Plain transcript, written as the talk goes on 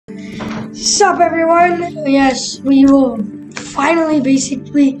Sup everyone? Yes, we will finally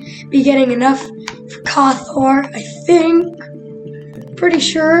basically be getting enough for kawthor, I think. Pretty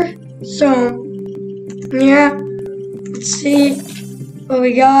sure. So, yeah. Let's see what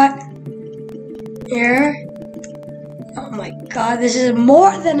we got here. Oh my god, this is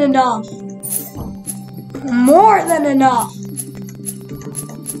more than enough. More than enough.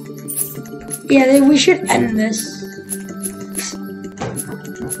 Yeah, we should end this.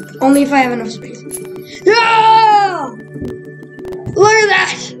 Only if I have enough space. Yeah! Look at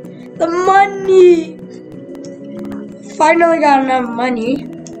that! The money! Finally got enough money.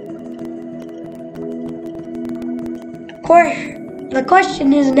 Of course, the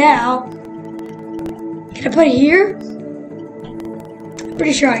question is now, can I put it here? I'm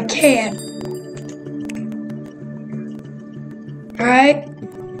pretty sure I can. Alright.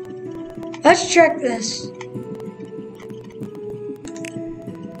 Let's check this.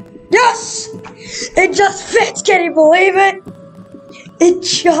 Yes! It just fits! Can you believe it? It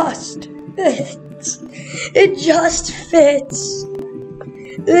just fits. It just fits.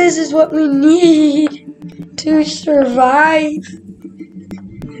 This is what we need to survive.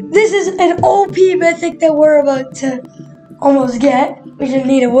 This is an OP mythic that we're about to almost get. We just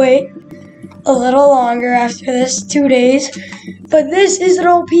need to wait a little longer after this, 2 days. But this is an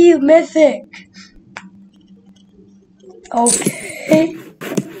OP mythic. Okay.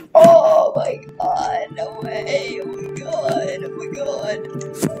 Oh my god, no way. Oh my god, oh my god.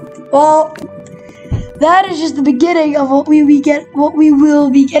 Well, that is just the beginning of what we will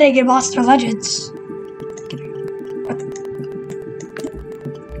be getting in Monster Legends.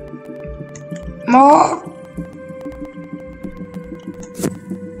 More.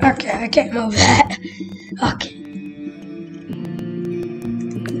 Okay, I can't move that. Okay.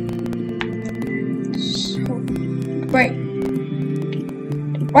 So, wait.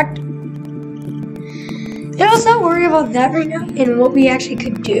 What? Let's not worry about that right now and what we actually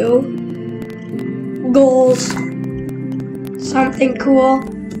could do. Goals. Something cool.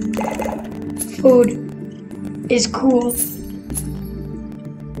 Food is cool.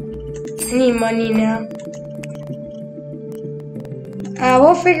 I need money now.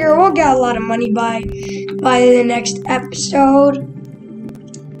 We'll get a lot of money by the next episode.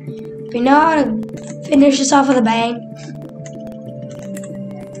 We know how to finish this off with a bang.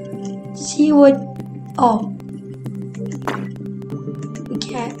 See what, oh. We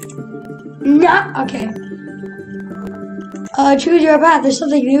can't. No, okay. Choose your path, there's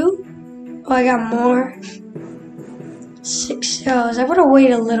something new? Oh, I got more. 6 cells. I would have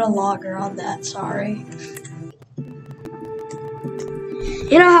waited a little longer on that, sorry.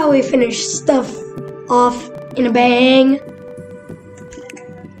 You know how we finish stuff off in a bang?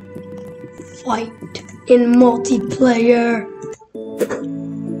 Fight in multiplayer.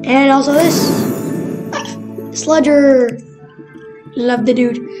 And also this. Sludger. Love the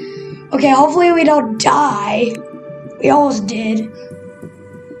dude. Okay, hopefully we don't die. We almost did.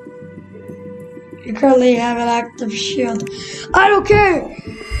 You currently have an active shield. I don't care.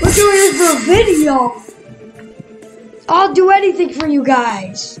 We're doing this for a video. I'll do anything for you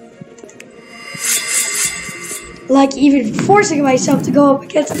guys. Like even forcing myself to go up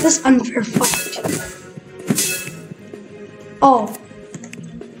against this unfair fight. Oh,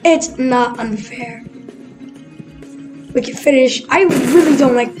 it's not unfair. We can finish. I really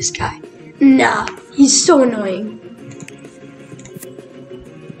don't like this guy. Nah, he's so annoying.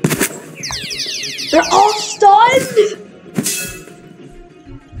 They're all stunned.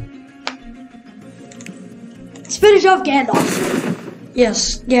 Let's finish off Gandalf.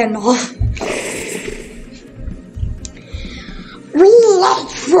 Yes, Gandalf.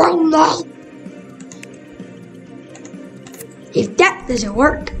 If that doesn't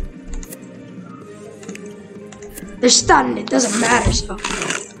work, they're stunned. It doesn't matter. So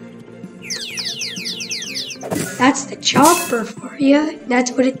that's the chopper for you.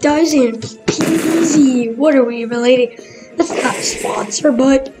 That's what it does in PvZ. What are we relating? That's not a sponsor,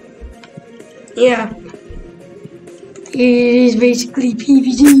 but yeah. It is basically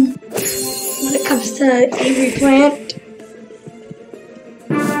PvZ when it comes to every plant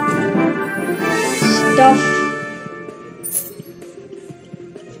stuff.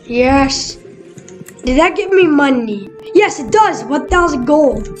 Yes. Did that give me money? Yes, it does. 1,000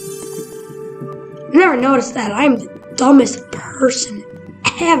 gold. I never noticed that. I'm the dumbest person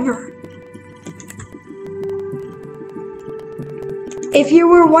ever. If you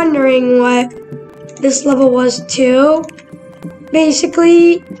were wondering what this level was too,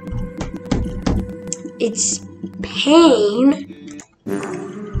 basically, it's pain.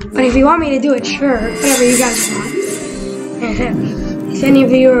 But if you want me to do it, sure, whatever you guys want. case any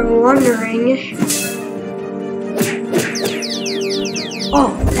of you are wondering.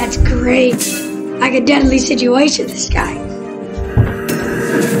 Oh, that's great. Like a deadly situation, this guy.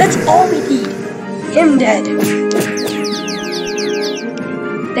 That's all we need. Him dead.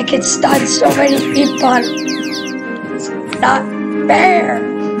 They could stun so many people. It's not fair.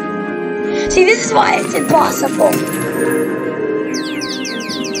 See, this is why it's impossible.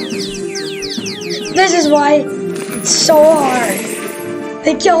 This is why it's so hard.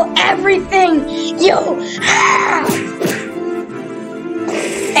 They kill everything you have.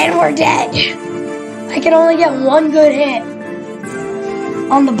 And we're dead. I can only get one good hit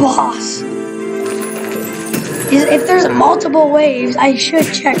on the boss. If there's multiple waves, I should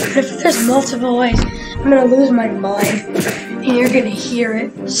check. But if there's multiple waves, I'm gonna lose my mind. And you're gonna hear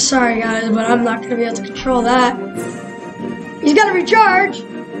it. Sorry guys, but I'm not gonna be able to control that. He's gotta recharge.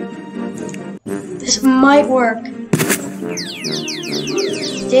 This might work.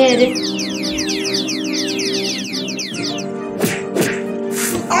 It did.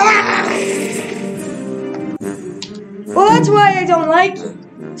 Ah! Well, that's why I don't like it.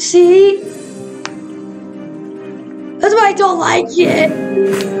 See? That's why I don't like it.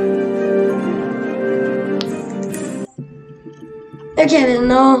 Okay, there's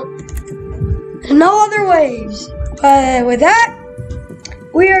no other waves. But with that,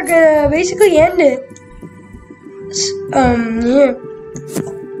 we are gonna basically end it. Yeah.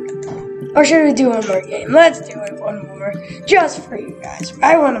 Or should we do one more game? Let's do it one more, just for you guys.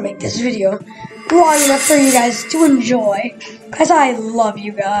 I want to make this video long enough for you guys to enjoy, because I love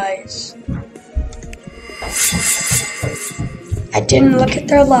you guys. I didn't look at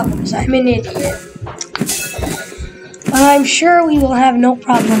their levels. I'm an idiot. But I'm sure we will have no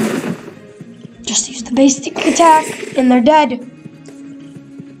problem. Just use the basic attack, and they're dead.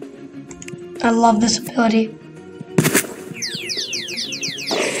 I love this ability.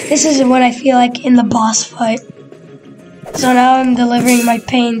 This is what I feel like in the boss fight. So now I'm delivering my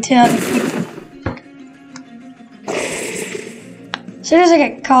pain to other people. As soon as I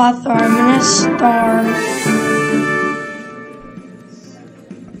get kawthor, I'm gonna storm.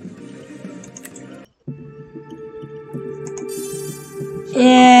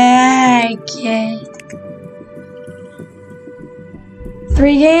 Yeah, okay.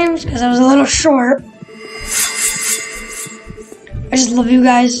 3 games, because I was a little short. I just love you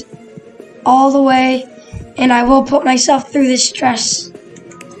guys all the way, and I will put myself through this stress.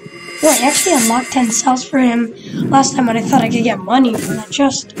 Well, I actually unlocked 10 cells for him last time when I thought I could get money from that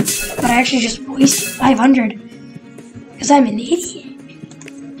chest, but I actually just wasted 500 because I'm an idiot.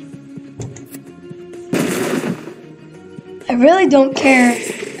 I really don't care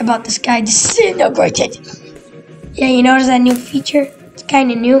about this guy disintegrated. Yeah, you notice that new feature? It's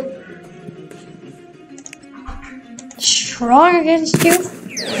kind of new. Strong against you.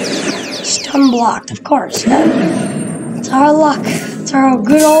 Stun blocked, of course. It's our luck. It's our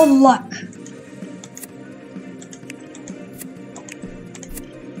good old luck.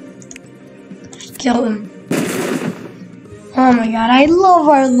 Just kill him. Oh my god, I love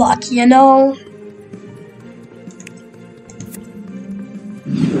our luck, you know?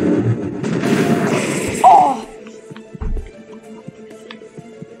 Oh!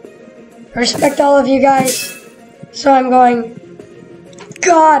 I respect all of you guys. So I'm going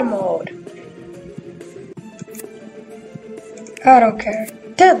God mode. I don't care.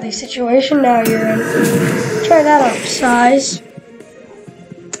 Deadly situation now you're in. Try that on size.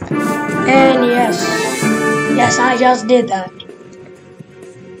 And yes. Yes, I just did that.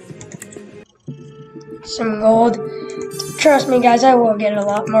 Some gold. Trust me guys, I will get a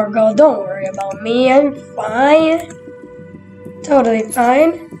lot more gold. Don't worry about me. I'm fine. Totally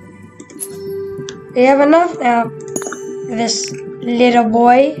fine. We have enough now. This little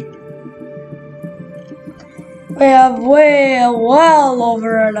boy. We have well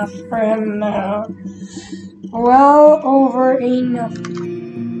over enough for him now. Well over enough.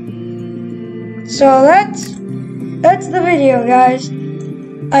 So that's the video, guys.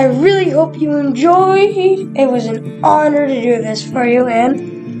 I really hope you enjoyed. It was an honor to do this for you,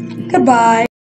 and goodbye.